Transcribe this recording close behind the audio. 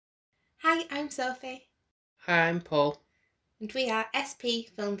Hi, I'm Sophie, Hi, I'm Paul, and we are SP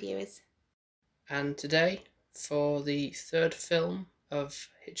Film Viewers. and today, for the third film of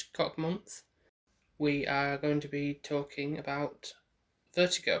Hitchcock Month, we are going to be talking about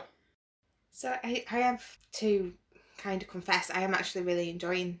Vertigo. So I have to kind of confess, I am actually really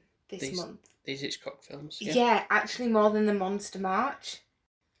enjoying this These month. these Hitchcock films, yeah. Yeah, actually more than the Monster March.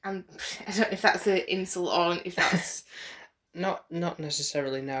 And I don't know if that's an insult or if that's... Not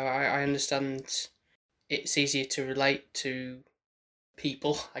necessarily. No, I understand. It's easier to relate to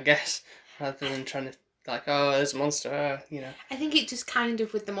people, I guess, rather than trying to there's a monster, I think it just kind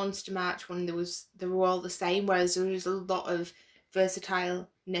of, with the Monster March one, they were all the same, whereas there was a lot of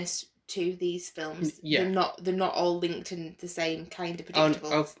versatileness to these films. Yeah. They're not all linked in the same kind of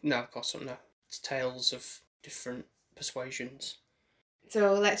predictable. No, of course not. No, it's tales of different persuasions.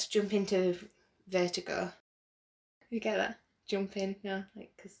 So let's jump into Vertigo. You get that? Jump in, no,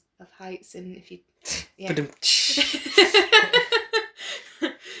 like because of heights, and if you, yeah.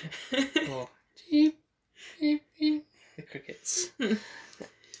 Oh, cheep, cheep, cheep. The crickets.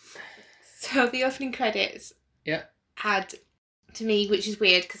 So the opening credits, Yeah, had, to me, which is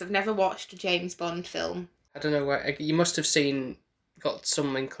weird because I've never watched a James Bond film. I don't know where you must have got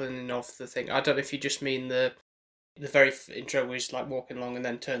some inkling of the thing. I don't know if you just mean the very intro where he's like walking along and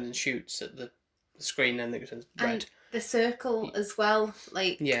then turns and shoots at the screen and then it turns red. And the circle as well,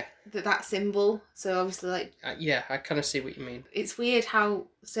 like Yeah, that symbol. So obviously, like yeah, I kind of see what you mean. it's weird how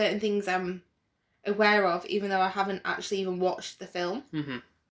certain things I'm aware of, even though I haven't actually even watched the film. Mm-hmm.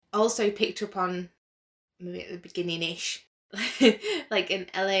 Also picked up on, maybe at the beginning-ish, like an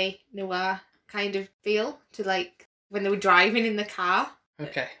LA noir kind of feel to, like, when they were driving in the car.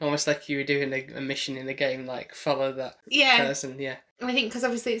 Okay, almost like you were doing a mission in the game, like follow that person, yeah. And I think because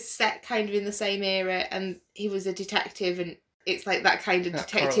obviously it's set kind of in the same era, and he was a detective, and it's like that kind of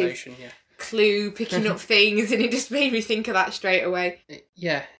detective clue, picking up things, and it just made me think of that straight away.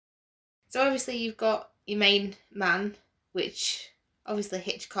 Yeah. So obviously you've got your main man, which obviously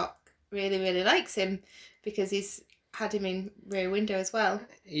Hitchcock really, really likes him because he's had him in Rear Window as well.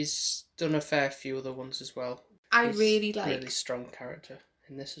 He's done a fair few other ones as well. He's really strong character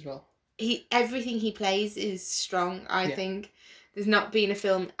in this as well. Everything he plays is strong, I think. There's not been a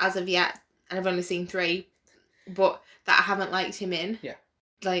film as of yet, and I've only seen 3, but that I haven't liked him in. Yeah.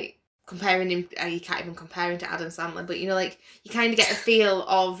 Like, comparing him, you can't even compare him to Adam Sandler, but, like, you kind of get a feel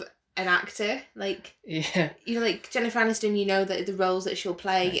of an actor. Like, like Jennifer Aniston, the roles that she'll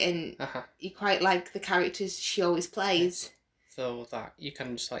play, and you quite like the characters she always plays. So that, you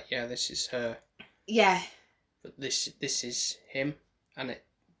can just like, yeah, this is her. Yeah. But this is him, and it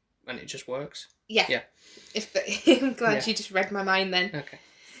just works. Yeah. I'm glad you just read my mind then. Okay.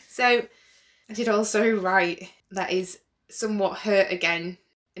 So I did also write that is somewhat hurt again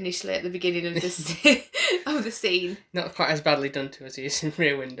initially at the beginning of the of the scene. Not quite as badly done to as he is in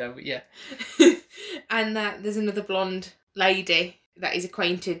Rear Window, but yeah. And that there's another blonde lady that he's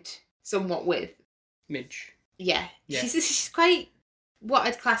acquainted somewhat with. Midge. Yeah. She's quite what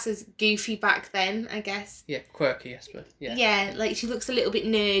I'd class as goofy back then, I guess. Yeah, quirky, I suppose. Yeah. Yeah, like she looks a little bit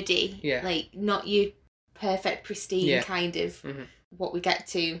nerdy. Yeah. Like not your perfect, pristine kind of what we get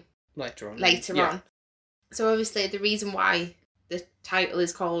to later on. So obviously the reason why the title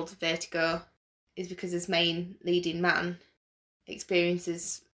is called Vertigo is because his main leading man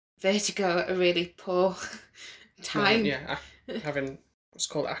experiences vertigo at a really poor time. Having what's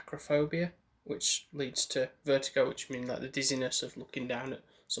called acrophobia, which leads to vertigo, which means like the dizziness of looking down at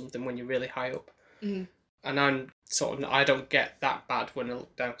something when you're really high up. Mm. And I don't get that bad when I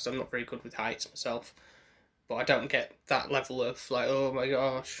look down because I'm not very good with heights myself. But I don't get that level of like, oh my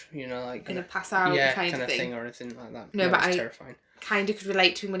gosh, like gonna pass out kind of thing or anything like that. No, but it's terrifying. Kind of could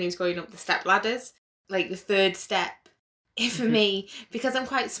relate to him when he was going up the step ladders, like the third step. For me, because I'm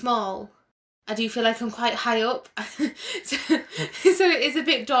quite small, I do feel like I'm quite high up, so it's a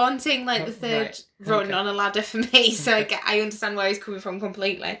bit daunting, like the third run on a ladder for me. So I understand where he's coming from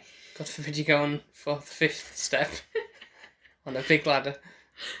completely. God forbid you go on 4th, 5th step on a big ladder.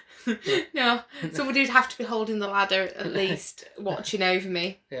 No, somebody would have to be holding the ladder at least, watching over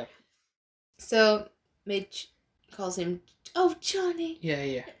me. Yeah. So Midge calls him, "Oh, Johnny."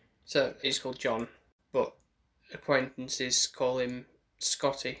 Yeah. So he's called John, but acquaintances call him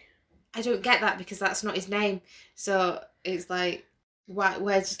Scotty. I don't get that because that's not his name. So it's like,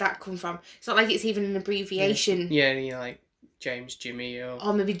 where does that come from? It's not like it's even an abbreviation. Yeah, like James, Jimmy,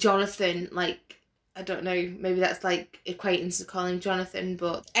 or maybe Jonathan. Like, I don't know. Maybe that's like acquaintances call him Jonathan.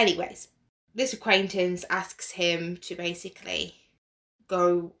 But anyways, this acquaintance asks him to basically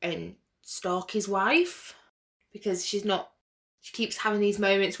go and stalk his wife because she's not she keeps having these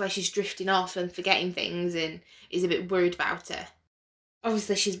moments where she's drifting off and forgetting things and is a bit worried about her.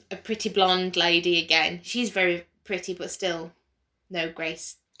 Obviously, she's a pretty blonde lady again. She's very pretty, but still no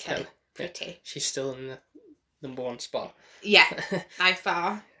Grace Kelly pretty. Yeah. She's still in the number one spot. Yeah, by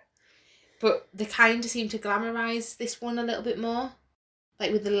far. But they kind of seem to glamorise this one a little bit more.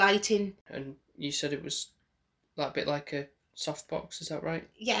 Like with the lighting. And you said it was like a bit like a softbox, is that right?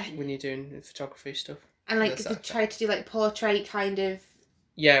 Yeah. When you're doing the photography stuff. And like they try to do like portrait kind of.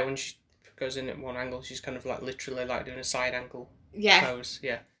 Yeah, when she goes in at one angle, she's kind of like literally like doing a side angle pose.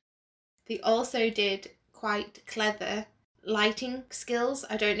 Yeah. They also did quite clever lighting skills.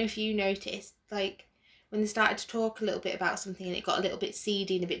 I don't know if you noticed, like when they started to talk a little bit about something and it got a little bit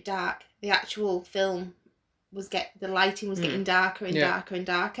seedy and a bit dark, the actual film the lighting was getting darker and darker and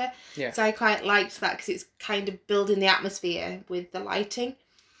darker. Yeah. So I quite liked that because it's kind of building the atmosphere with the lighting.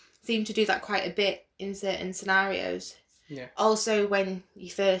 Seemed to do that quite a bit in certain scenarios. Yeah. Also, when you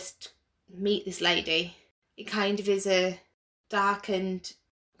first meet this lady, it kind of is a darkened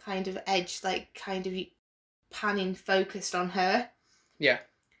kind of edge, like kind of panning focused on her. Yeah.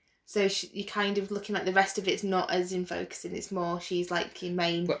 So you're kind of looking like the rest of it's not as in focus and it's more she's like your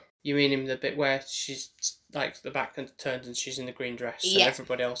main... Well, you mean in the bit where she's like the back turned and she's in the green dress and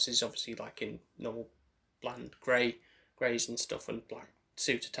everybody else is obviously like in normal bland greys and stuff and black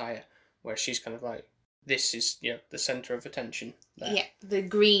suit attire, where she's kind of like, this is the centre of attention there. Yeah, the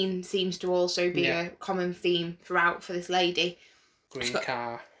green seems to also be a common theme throughout for this lady. Green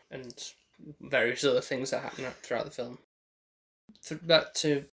car and various other things that happen throughout the film. Back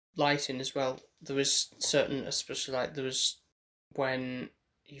to lighting as well, there was certain, especially like there was when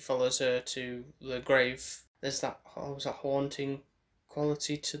he follows her to the grave, there's that haunting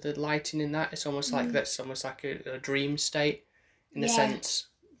quality to the lighting in that. It's almost like that's almost like a dream state in a sense,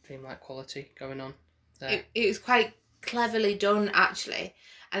 dreamlike quality going on there. It was quite cleverly done actually,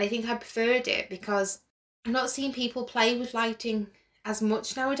 and I think I preferred it because I'm not seeing people play with lighting as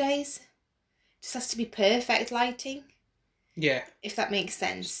much nowadays. It just has to be perfect lighting. Yeah. If that makes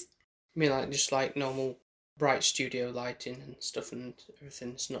sense. I mean, like just like normal bright studio lighting and stuff, and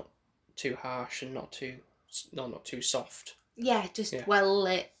everything's not too harsh and not too soft. Yeah, just well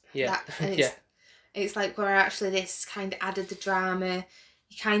lit. Yeah. It's like where actually this kind of added the drama.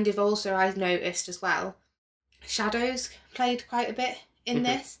 You kind of also, I've noticed as well, shadows played quite a bit in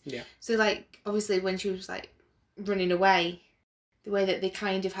this. Yeah. So like obviously when she was like running away, the way that they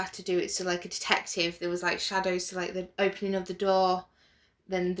kind of had to do it, so like a detective, there was like shadows to like the opening of the door,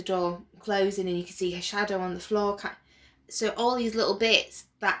 then the door closing and you could see her shadow on the floor. So all these little bits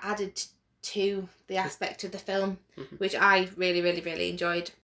that added to the aspect of the film, which I really, really, really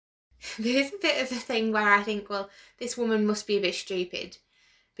enjoyed. There's a bit of a thing where I think, well, this woman must be a bit stupid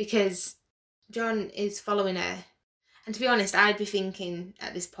because John is following her. And to be honest, I'd be thinking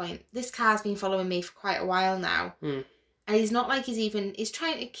at this point, this car's been following me for quite a while now. And he's not like he's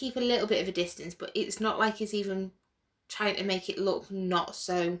trying to keep a little bit of a distance, but it's not like he's even trying to make it look not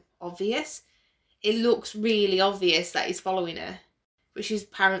so obvious. It looks really obvious that he's following her, but she's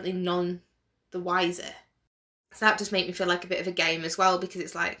apparently none the wiser. So that just made me feel like a bit of a game as well, because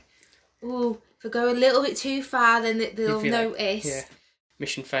it's like, oh, if I go a little bit too far, then they'll notice. Like,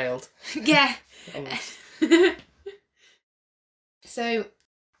 mission failed. Yeah. So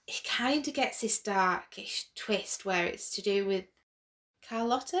it kind of gets this darkish twist where it's to do with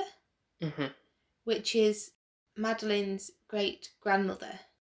Carlotta, which is Madeleine's great-grandmother.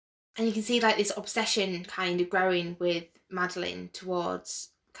 And you can see like this obsession kind of growing with Madeleine towards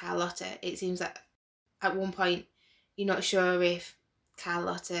Carlotta. It seems that at one point you're not sure if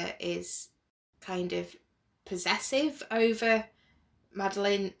Carlotta is kind of possessive over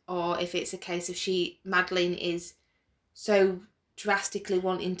Madeleine or if it's a case of Madeleine is so drastically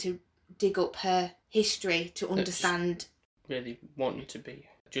wanting to dig up her history to understand. Really wanting to be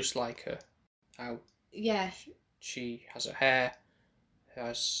just like her. How she has her hair,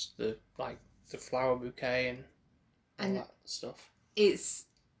 has the flower bouquet and all that stuff. It's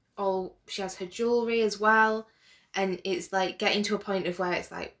all, she has her jewellery as well, and it's like getting to a point of where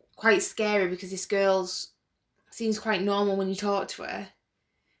it's like quite scary because this girl seems quite normal when you talk to her,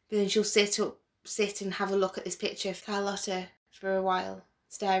 but then she'll sit and have a look at this picture of Carlotta for a while,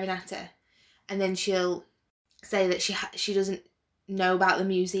 staring at her, and then she'll say that she doesn't know about the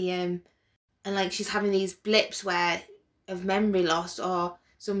museum, and like she's having these blips of memory loss, or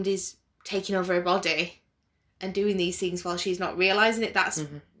somebody's taking over her body and doing these things while she's not realising it. That's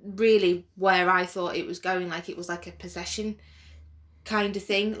really where I thought it was going, like it was like a possession kind of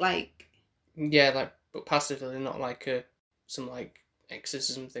thing, like... Yeah, but passively, not like some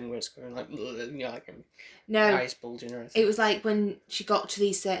exorcism thing where it's going like, like no, eyes bulging or anything. It was like when she got to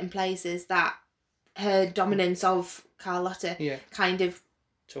these certain places that her dominance of Carlotta kind of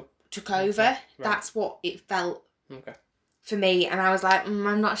took over. Right. That's what it felt for me. And I was like,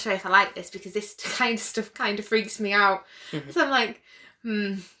 I'm not sure if I like this because this kind of stuff kind of freaks me out. Mm-hmm. So I'm like,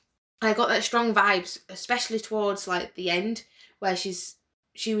 I got that strong vibes, especially towards like the end where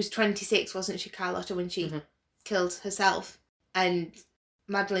she was 26, wasn't she, Carlotta, when she killed herself? And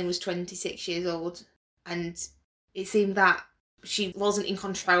Madeleine was 26 years old. And it seemed that she wasn't in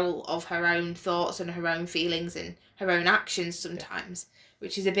control of her own thoughts and her own feelings and her own actions sometimes,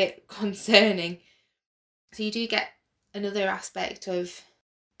 which is a bit concerning. So you do get another aspect of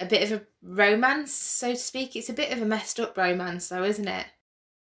a bit of a romance, so to speak. It's a bit of a messed up romance though, isn't it?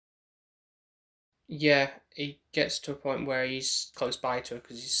 Yeah, he gets to a point where he's close by to her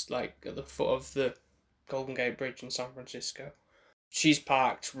because he's like at the foot of the Golden Gate Bridge in San Francisco. She's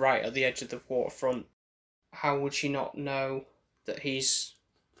parked right at the edge of the waterfront. How would she not know that he's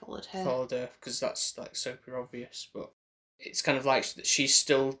followed her? Because that's like super obvious. But it's kind of like that she's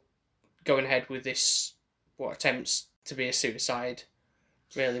still going ahead with this, what attempts to be a suicide,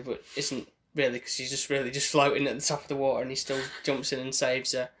 really, but isn't really because she's just really just floating at the top of the water and he still jumps in and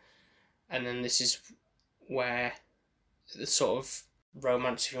saves her. And then this is where the sort of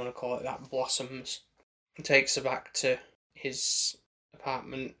romance, if you want to call it that, blossoms. It takes her back to his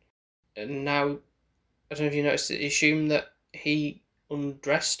apartment. And now, I don't know if you noticed, it assumed that he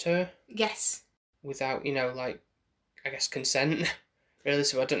undressed her. Yes. Without, like, I guess consent. Really,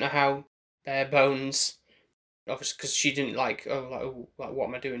 so I don't know how bare bones. Obviously, because she didn't like, what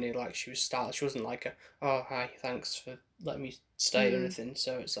am I doing here? Like, she was startled. She wasn't like, oh, hi, thanks for letting me stay or anything.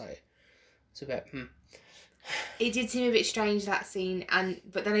 So it's like, it's a bit, It did seem a bit strange, that scene,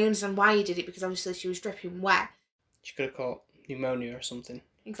 but then I understand why he did it, because obviously she was dripping wet. She could have caught pneumonia or something.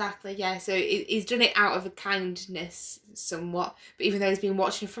 Exactly, yeah. So he's done it out of a kindness somewhat, but even though he's been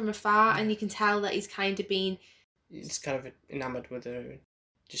watching from afar, and you can tell that he's kind of been... He's kind of enamoured with her,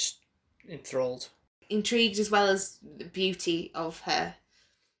 just enthralled. Intrigued as well as the beauty of her.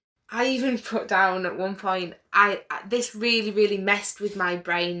 I even put down at one point, this really, really messed with my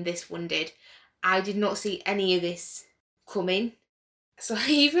brain, this one did. I did not see any of this coming. So I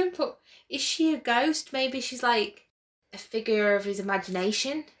even put, is she a ghost? Maybe she's like a figure of his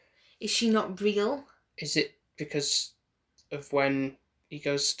imagination. Is she not real? Is it because of when he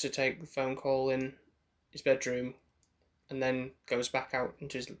goes to take the phone call in his bedroom and then goes back out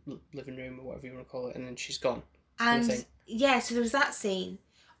into his living room or whatever you want to call it, and then she's gone? And yeah, so there was that scene.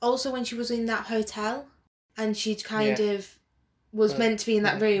 Also when she was in that hotel and she'd kind of was meant to be in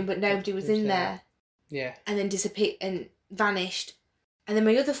that room but nobody was in there. Yeah. And then disappeared and vanished. And then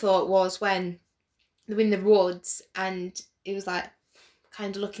my other thought was when they were in the woods and it was like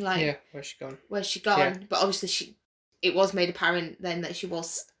kind of looking like... Yeah, where's she gone? Yeah. But obviously it was made apparent then that she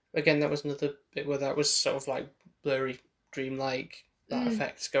was... Again, that was another bit where that was sort of like blurry, dreamlike, that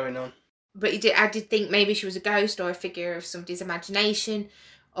effect going on. But I did think maybe she was a ghost or a figure of somebody's imagination.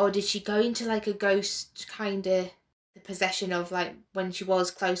 Or did she go into like a ghost kind of the possession of like when she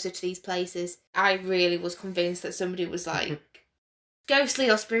was closer to these places? I really was convinced that somebody was like ghostly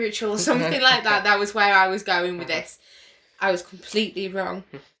or spiritual or something like that. That was where I was going with this. I was completely wrong.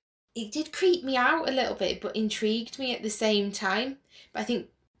 It did creep me out a little bit, but intrigued me at the same time. But I think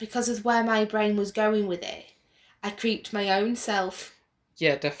because of where my brain was going with it, I creeped my own self.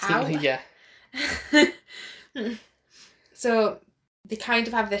 Yeah, definitely, out. Yeah. So they kind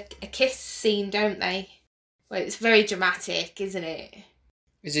of have a kiss scene, don't they? Well, it's very dramatic, isn't it?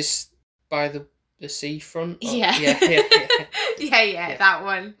 Is this by the seafront? Yeah. Yeah, that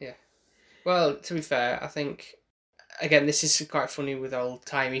one. Yeah. Well, to be fair, I think, again, this is quite funny with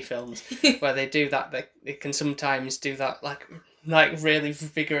old-timey films, where they do that, they can sometimes do that, like really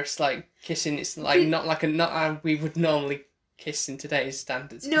vigorous, like, kissing. It's like, not how we would normally kiss in today's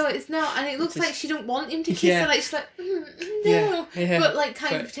standards. No, it's not, and it looks like she don't want him to kiss her, like she's like, no, but like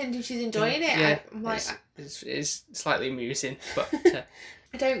kind of pretending she's enjoying it. Yeah, I'm like, it's slightly amusing, but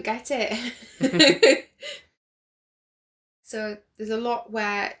I don't get it. So there's a lot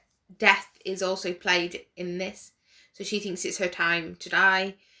where death is also played in this. So she thinks it's her time to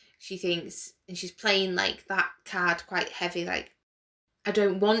die. She thinks, and she's playing like that card quite heavy, like, I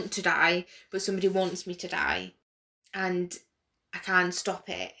don't want to die, but somebody wants me to die. And I can't stop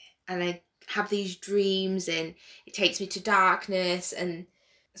it. And I have these dreams and it takes me to darkness. And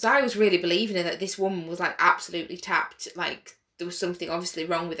so I was really believing in that this woman was like absolutely tapped. Like there was something obviously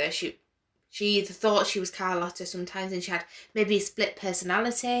wrong with her. She either thought she was Carlotta sometimes and she had maybe a split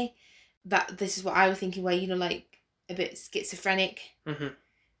personality. But this is what I was thinking where, like a bit schizophrenic. Mm-hmm.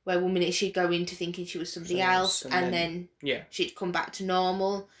 Where 1 minute she'd go into thinking she was somebody else, and then she'd come back to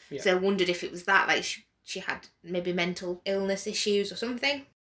normal. Yeah. So I wondered if it was that, like she had maybe mental illness issues or something.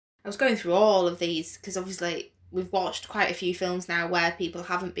 I was going through all of these because obviously we've watched quite a few films now where people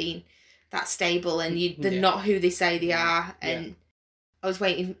haven't been that stable and they're not who they say they are, and I was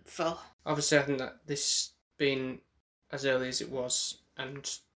waiting for... Obviously, I think that this being as early as it was, and,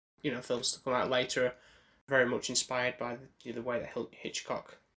 films to come out later are very much inspired by the way that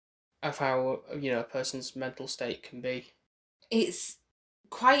Hitchcock, of how, a person's mental state can be. It's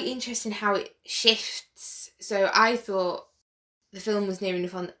quite interesting how it shifts. So I thought the film was near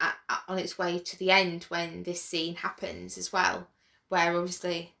enough on its way to the end when this scene happens as well, where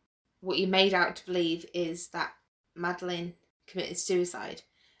obviously what you're made out to believe is that Madeleine committed suicide,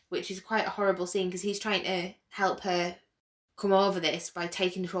 which is quite a horrible scene because he's trying to help her come over this by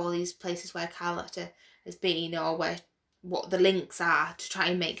taking her to all these places where Carlotta has been, or where what the links are, to try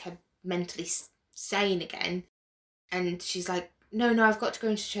and make her mentally sane again. And she's like, no, I've got to go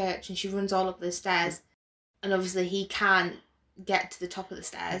into church, and she runs all up the stairs, and obviously he can't get to the top of the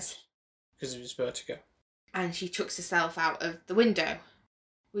stairs because of his vertigo, and she chucks herself out of the window,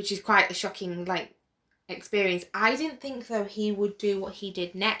 which is quite a shocking experience. I didn't think though he would do what he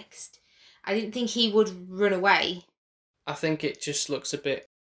did next. I didn't think he would run away. I think it just looks a bit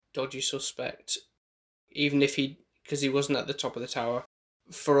dodgy suspect, even if because he wasn't at the top of the tower.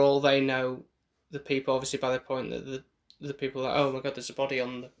 For all they know, the people, obviously by the point that the people are like, oh my god, there's a body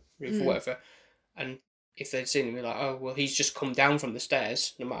on the roof or whatever, and if they'd seen him, be like, oh well, he's just come down from the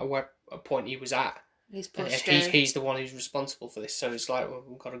stairs, no matter what point he was at. He's pushed. He's the one who's responsible for this, so it's like, well,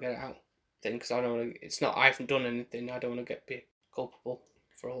 we've got to get it out then, because I don't want to. It's not I haven't done anything. I don't want to be culpable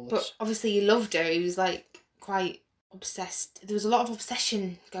for all this. But obviously, he loved her. He was quite obsessed. There was a lot of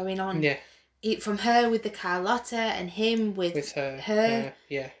obsession going on. Yeah. From her with the Carlotta and him with her.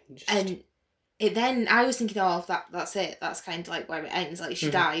 Yeah. And then I was thinking, oh, that's it. That's kind of where it ends. She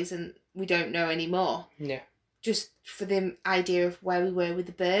dies and we don't know anymore. Yeah. Just for the idea of where we were with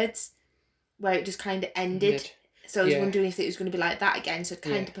the birds, where it just kind of ended. So I was wondering if it was going to be like that again. So I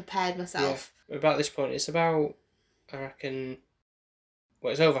kind of prepared myself. Yeah. About this point, it's about, I reckon,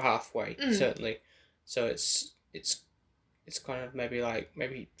 well, it's over halfway, certainly. So it's kind of maybe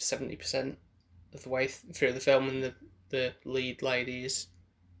 70% of the way through the film, and the lead lady is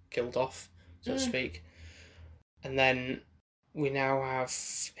killed off, so to speak. And then we now have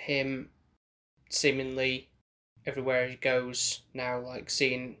him seemingly everywhere he goes now,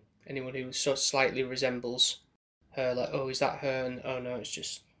 seeing anyone who sort of slightly resembles her, oh, is that her? And oh no, it's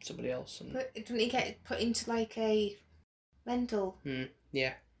just somebody else. And... But didn't he get put into a mental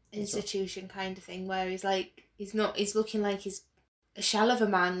institution kind of thing, where he's looking like he's a shell of a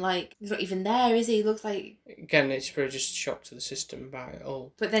man, he's not even there, is he? He looks like... Again, it's probably just a shock to the system about it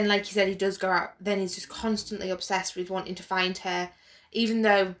all. But then, like you said, he does go out, then he's just constantly obsessed with wanting to find her, even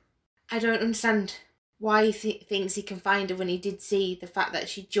though I don't understand why he thinks he can find her when he did see the fact that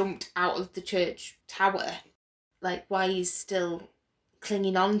she jumped out of the church tower. Why he's still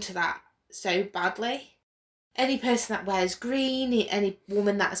clinging on to that so badly. Any person that wears green, any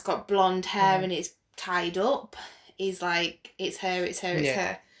woman that's got blonde hair and is tied up, is it's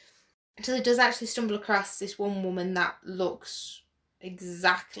her. Until he does actually stumble across this one woman that looks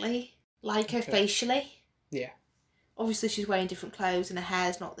exactly like her facially. Yeah. Obviously she's wearing different clothes and her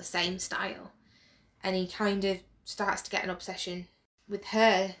hair's not the same style. And he kind of starts to get an obsession with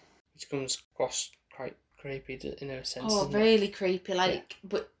her. Which comes across quite creepy in a sense. Oh, really creepy.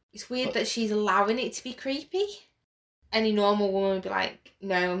 But it's weird that she's allowing it to be creepy. Any normal woman would be like,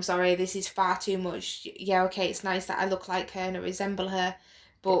 no, I'm sorry, this is far too much. Yeah, okay, it's nice that I look like her and I resemble her,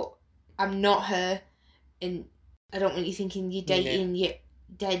 but I'm not her, and I don't want you thinking you're dating your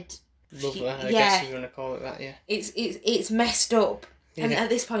dead... Lover, I guess you want to call it that, yeah. It's messed up. Yeah. And at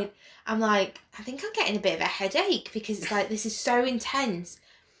this point, I'm I think I'm getting a bit of a headache, because it's this is so intense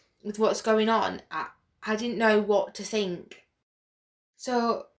with what's going on. I didn't know what to think.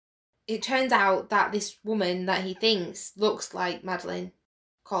 So... it turns out that this woman that he thinks looks like Madeleine,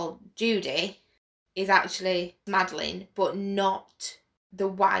 called Judy, is actually Madeleine, but not the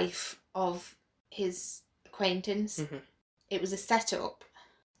wife of his acquaintance. Mm-hmm. It was a setup.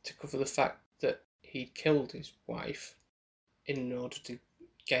 To cover the fact that he'd killed his wife in order to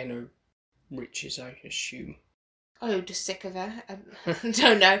gain her riches, I assume. Oh, just sick of her. I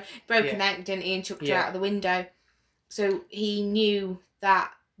don't know. Broke a neck, didn't he, and chucked her out of the window. So he knew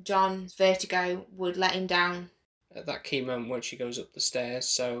that John's vertigo would let him down. At that key moment when she goes up the stairs,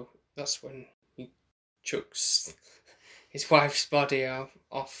 so that's when he chucks his wife's body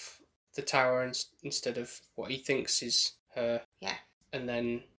off the tower instead of what he thinks is her. Yeah. And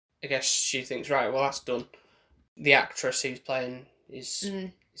then I guess she thinks, right, well, that's done. The actress who's playing is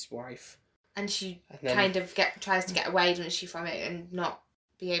his wife. And she kind of tries to get away, doesn't she, from it and not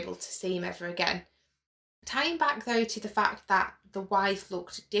be able to see him ever again. Tying back, though, to the fact that the wife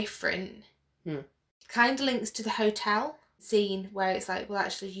looked different, kind of links to the hotel scene where it's like, well,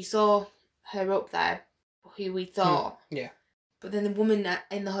 actually, you saw her up there, who we thought. Yeah. But then the woman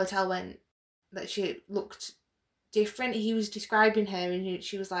in the hotel went that she looked different. He was describing her and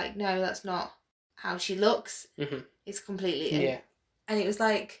she was like, no, that's not how she looks. It's completely... Yeah. And it was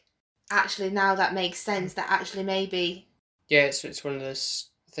like, actually, now that makes sense, that actually maybe... Yeah, it's one of those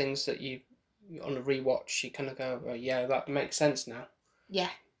things that you, on a rewatch, you kind of go, oh, yeah, that makes sense now. Yeah,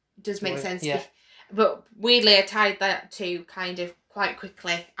 it does make sense. Yeah. But weirdly, I tied that to kind of quite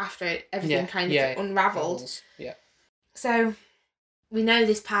quickly after everything kind of unravelled. Yeah. So we know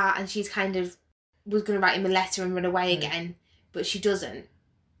this part, and she's kind of was going to write him a letter and run away again, but she doesn't.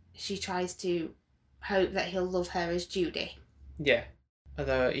 She tries to hope that he'll love her as Judy. Yeah.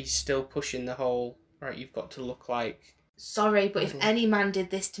 Although he's still pushing the whole, right, you've got to look like... Sorry, but if any man did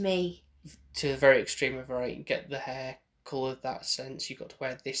this to me... To the very extreme of, right, get the hair coloured that sense, you've got to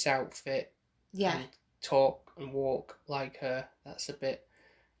wear this outfit. Yeah. And talk and walk like her. That's a bit...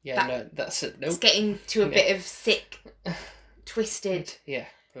 Yeah, no, that's it. Nope. It's getting to a bit of sick, twisted... Yeah,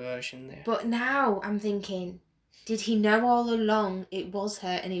 perversion there. But now I'm thinking, did he know all along it was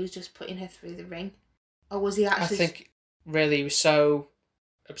her and he was just putting her through the ring? Or was he actually... I think, really, he was so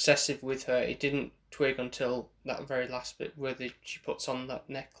obsessive with her, he didn't twig until that very last bit where she puts on that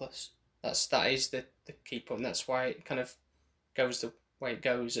necklace. That is the key point. That's why it kind of goes the way it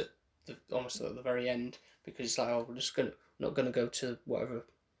goes at almost at the very end, because it's like, oh, we're not gonna go to whatever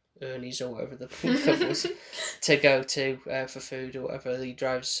Ernie's or whatever the club was to go to for food or whatever. He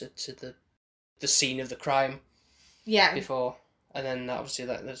drives to the scene of the crime. Yeah. Before, and then obviously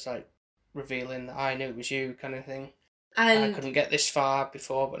there's like revealing that I knew it was you kind of thing. And I couldn't get this far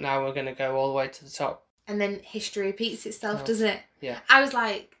before, but now we're going to go all the way to the top. And then history repeats itself, doesn't it? Yeah. I was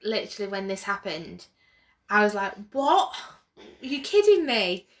like, literally, when this happened, I was like, what? Are you kidding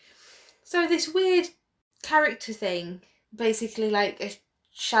me? So this weird character thing, basically like a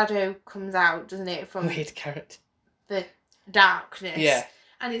shadow comes out, doesn't it? From weird character. The darkness. Yeah.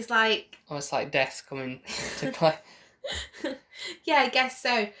 And it's like... Almost like death coming to play. Yeah, I guess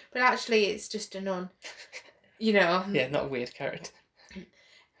so. But actually, it's just a nun. You know. Yeah, not a weird character.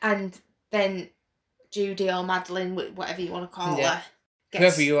 And then Judy or Madeline, whatever you want to call her.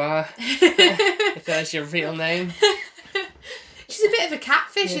 Whoever you are. If that's your real name. She's a bit of a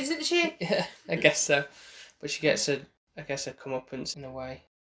catfish, isn't she? Yeah, I guess so. But she gets a comeuppance in a way,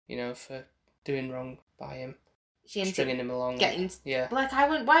 you know, for doing wrong by him. She ends stringing him along. Like, I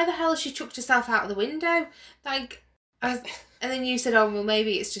went, why the hell has she chucked herself out of the window? Like, and then you said, oh, well,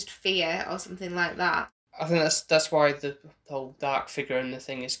 maybe it's just fear or something like that. I think that's why the whole dark figure in the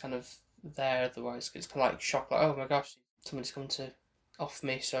thing is kind of there. Otherwise, it's kind of like shock, like, oh my gosh, somebody's come to off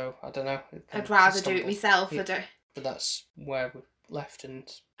me. So I don't know. I'd rather do it myself. But that's where we're left, and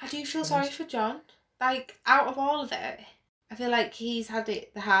I do feel sorry for John. Like, out of all of it, I feel like he's had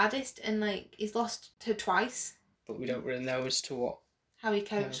it the hardest, and like he's lost her twice. But we don't really know as to how he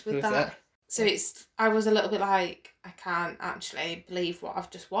copes with that. So I was a little bit like, I can't actually believe what I've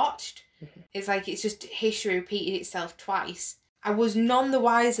just watched. It's like it's just history repeated itself twice. I was none the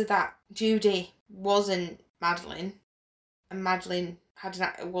wiser that Judy wasn't Madeline, and Madeline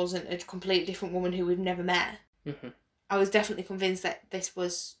wasn't a completely different woman who we've never met. I was definitely convinced that this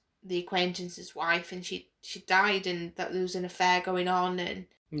was the acquaintance's wife, and she died, and that there was an affair going on, and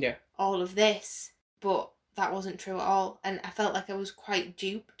all of this, but that wasn't true at all, and I felt like I was quite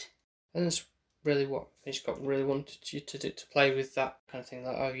duped. And that's really what Hitchcock really wanted you to do, to play with that kind of thing,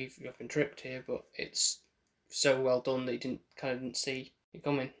 like, oh, you've been tricked here, but it's so well done that you didn't see it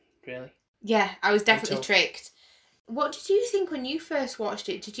coming, really. Yeah, I was definitely tricked. What did you think when you first watched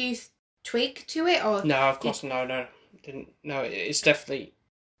it? Did you twig to it, or...? No, of course, no. Didn't. No, it's definitely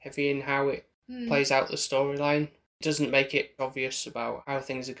heavy in how it plays out the storyline. It doesn't make it obvious about how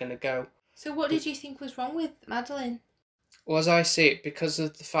things are going to go. So what did you think was wrong with Madeline? Well, as I see it, because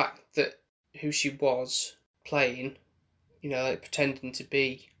of the fact that who she was playing, you know, like pretending to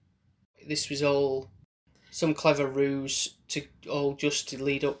be, this was all some clever ruse to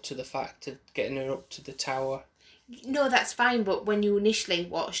lead up to the fact of getting her up to the tower. No, that's fine, but when you initially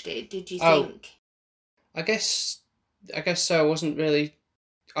watched it, did you think... I guess so. I wasn't really...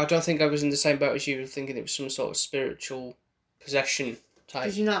 I don't think I was in the same boat as you, thinking it was some sort of spiritual possession type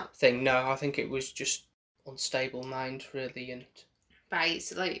Did you not? thing. No, I think it was just unstable mind, really, and... Right,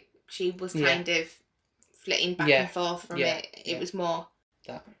 so, like, she was kind of flitting back and forth from it. It was more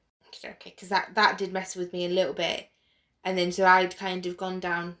that. Okay, because that did mess with me a little bit. And then so I'd kind of gone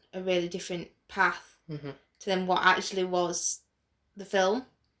down a really different path to then what actually was the film.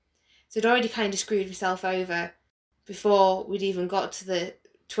 So I'd already kind of screwed myself over before we'd even got to the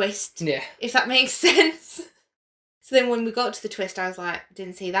twist. Yeah. If that makes sense. So then when we got to the twist, I was like,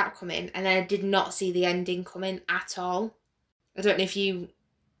 didn't see that coming. And then I did not see the ending coming at all. I don't know if you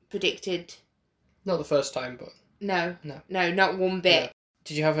predicted. Not the first time, but... No, not one bit. No.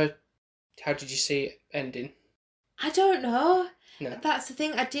 Did you how did you see it ending? I don't know. No. That's the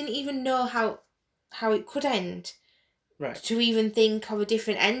thing. I didn't even know how it could end. Right. To even think of a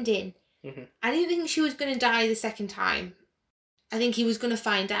different ending. Mm-hmm. I didn't think she was going to die the second time. I think he was going to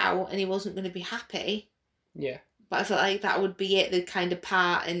find out and he wasn't going to be happy. Yeah. But I felt like that would be it, the kind of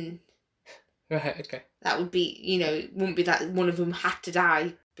part, and... Right, okay. That would be, it wouldn't be that one of them had to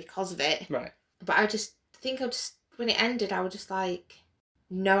die because of it. Right. But I just think when it ended, I was just like,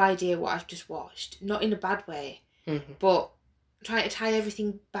 no idea what I've just watched. Not in a bad way, but trying to tie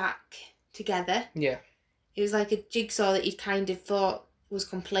everything back together. Yeah. It was like a jigsaw that you'd kind of thought was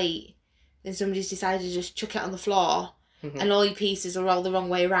complete. Then somebody's decided to just chuck it on the floor and all your pieces are all the wrong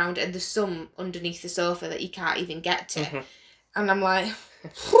way around and there's some underneath the sofa that you can't even get to. And I'm like,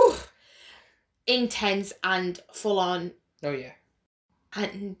 intense and full on. Oh, yeah.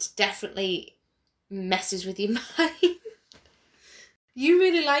 And definitely messes with your mind. You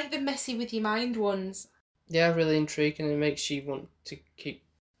really like the messy with your mind ones. Yeah, really intriguing, and it makes you want to keep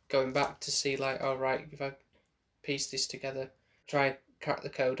going back to see, like, all right, if I piece this together, try and crack the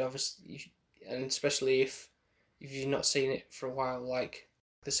code, obviously, and especially if you've not seen it for a while, like,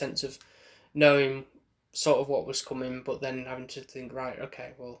 the sense of knowing sort of what was coming, but then having to think, right,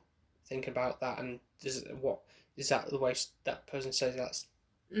 okay, well, think about that, and is that the way that person says that's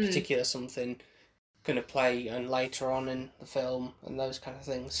particular something going to play and later on in the film and those kind of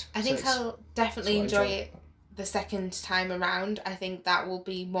things. I think I'll definitely enjoy it the second time around. I think that will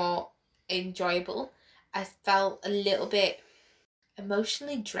be more enjoyable. I felt a little bit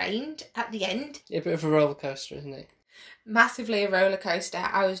emotionally drained at the end. Yeah, a bit of a roller coaster, isn't it? Massively a roller coaster.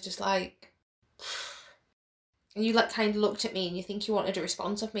 I was just like, and you like kind of looked at me and you think you wanted a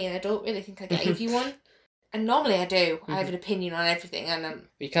response of me, and I don't really think I gave you one. And normally I do. I have an opinion on everything, and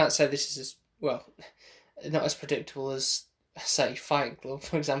you can't say this is not as predictable as, say, Fight Club,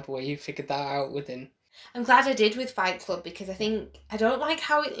 for example, where you figured that out within. I'm glad I did with Fight Club, because I don't like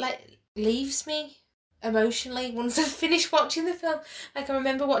how it leaves me emotionally once I've finished watching the film. Like, I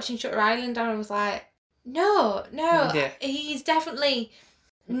remember watching Shutter Island and I was like, no, he's definitely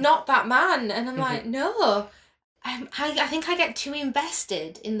not that man. And I'm like, no. I think I get too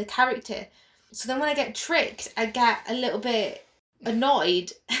invested in the character. So then when I get tricked, I get a little bit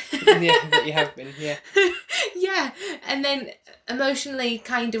annoyed. Yeah, that you have been, yeah. Yeah, and then emotionally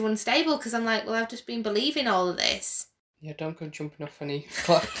kind of unstable, because I'm like, well, I've just been believing all of this. Yeah, don't go jumping off any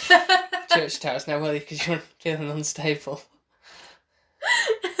church towers now, will you? Because you're feeling unstable.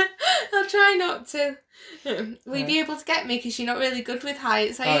 I'll try not to. Will you be able to get me? Because you're not really good with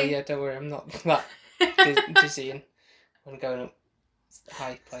heights, are you? Oh, yeah, don't worry. I'm not that dizzying when going up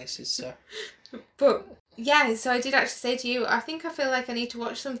high places, so. But, yeah, so I did actually say to you, I think I feel like I need to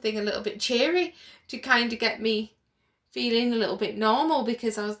watch something a little bit cheery to kind of get me feeling a little bit normal,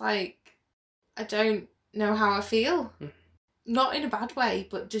 because I was like, I don't know how I feel. Not in a bad way,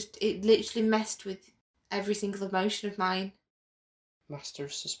 but just it literally messed with every single emotion of mine. Master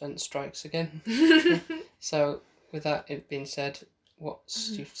of Suspense strikes again. So, with that being said,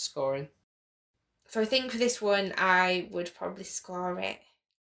 what's your scoring? So I think for this one, I would probably score it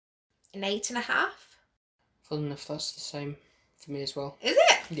an 8.5. Full enough, that's the same for me as well. Is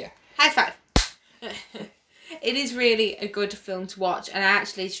it? Yeah. High five. It is really a good film to watch, and I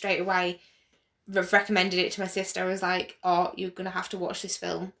actually straight away recommended it to my sister. I was like, oh, you're going to have to watch this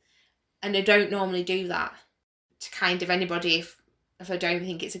film. And I don't normally do that to kind of anybody if I don't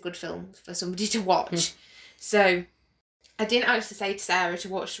think it's a good film for somebody to watch. So I didn't actually say to Sarah to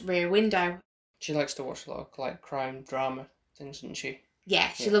watch Rear Window. She likes to watch a lot of like crime drama things, doesn't she? Yeah,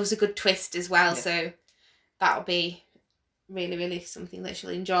 she loves a good twist as well, so that'll be really, really something that she'll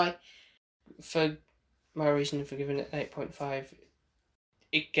enjoy. For my reason for giving it 8.5,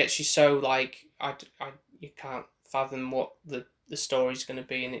 it gets you so like you can't fathom what the story's going to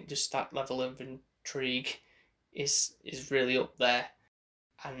be, and it just that level of intrigue is really up there,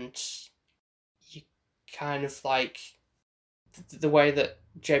 and you kind of like the way that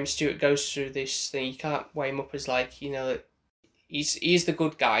James Stewart goes through this thing. You can't weigh him up as like, he's the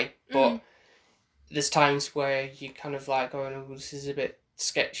good guy, but there's times where you kind of like going, oh, this is a bit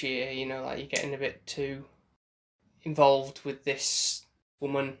sketchy, you know, like you're getting a bit too involved with this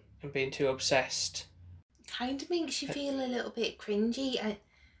woman and being too obsessed. Kind of makes you feel a little bit cringy.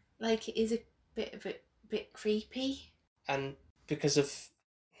 Like it is a bit creepy. And because of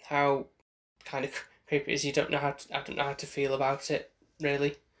how kind of creepy it is, I don't know how to feel about it,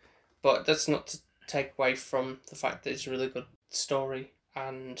 really. But that's not to take away from the fact that it's a really good story,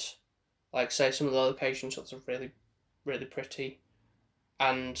 and like say some of the location shots are really, really pretty,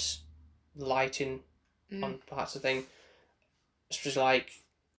 and the lighting on parts of the thing, especially like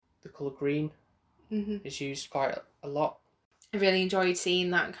the colour green is used quite a lot. I really enjoyed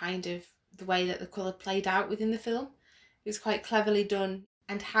seeing that kind of the way that the colour played out within the film. It was quite cleverly done,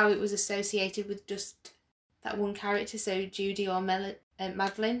 and how it was associated with just that one character, so Judy or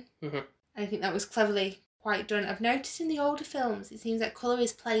Madeline. I think that was cleverly quite done. I've noticed in the older films, it seems that colour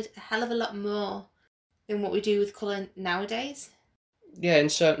is played a hell of a lot more than what we do with colour nowadays. Yeah, in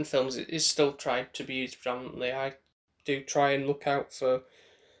certain films it is still tried to be used predominantly. I do try and look out for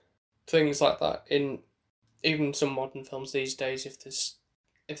things like that in even some modern films these days, if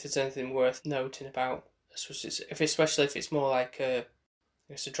there's anything worth noting about, especially if it's more like a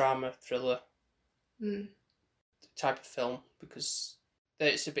drama thriller type of film, because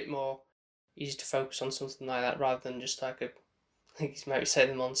it's a bit more easy to focus on something like that rather than just like I think you might say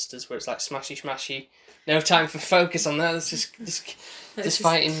the monsters, where it's like smashy, no time for focus on that. It's just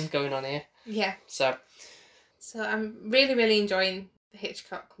fighting going on here. Yeah. So I'm really, really enjoying the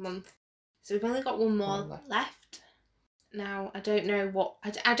Hitchcock month. So we've only got one more left. Now I don't know what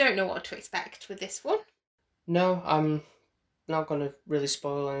to expect with this one. No, I'm not going to really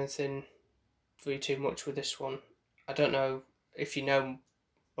spoil anything for you too much with this one. I don't know if you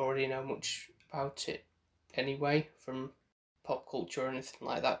already know much about it anyway from pop culture or anything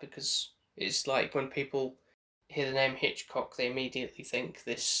like that, because it's like when people hear the name Hitchcock, they immediately think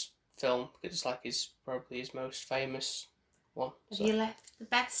this film, because it's like probably his most famous one. Have you left the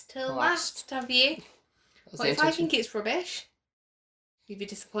best till last, have you? What if I think it's rubbish? You'd be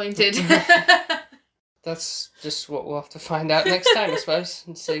disappointed. That's just what we'll have to find out next time, I suppose,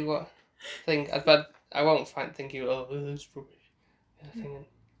 and see what thing. But I won't think you, oh, it's rubbish, and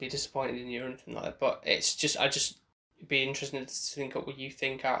be disappointed in you or anything like that. But it's just, it'd be interesting to think what you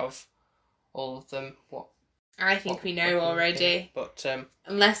think out of all of them. What I think we know already. But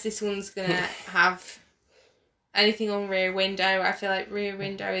unless this one's gonna have anything on Rear Window, I feel like Rear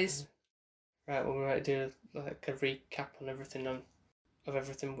Window is right. Well, we might do like a recap on everything of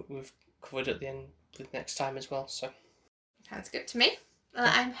everything we've covered at the end the next time as well. So sounds good to me.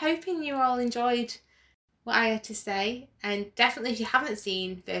 Well, I'm hoping you all enjoyed what I had to say, and definitely if you haven't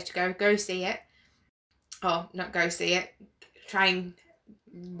seen Vertigo, go see it. Or not go see it, try and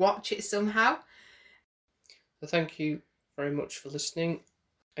watch it somehow. So thank you very much for listening,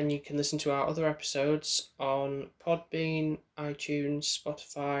 and you can listen to our other episodes on Podbean, iTunes,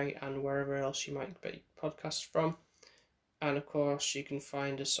 Spotify, and wherever else you might get podcasts from. And of course, you can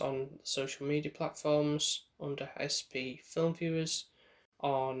find us on social media platforms under SP Film Viewers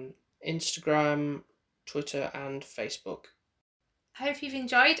on Instagram, Twitter, and Facebook. I hope you've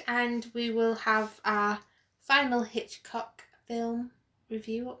enjoyed, and we will have our final Hitchcock film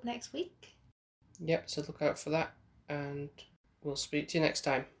review up next week. Yep, so look out for that, and we'll speak to you next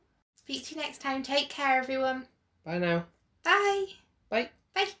time. Speak to you next time. Take care, everyone. Bye now. Bye. Bye.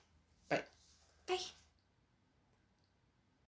 Bye. Bye. Bye.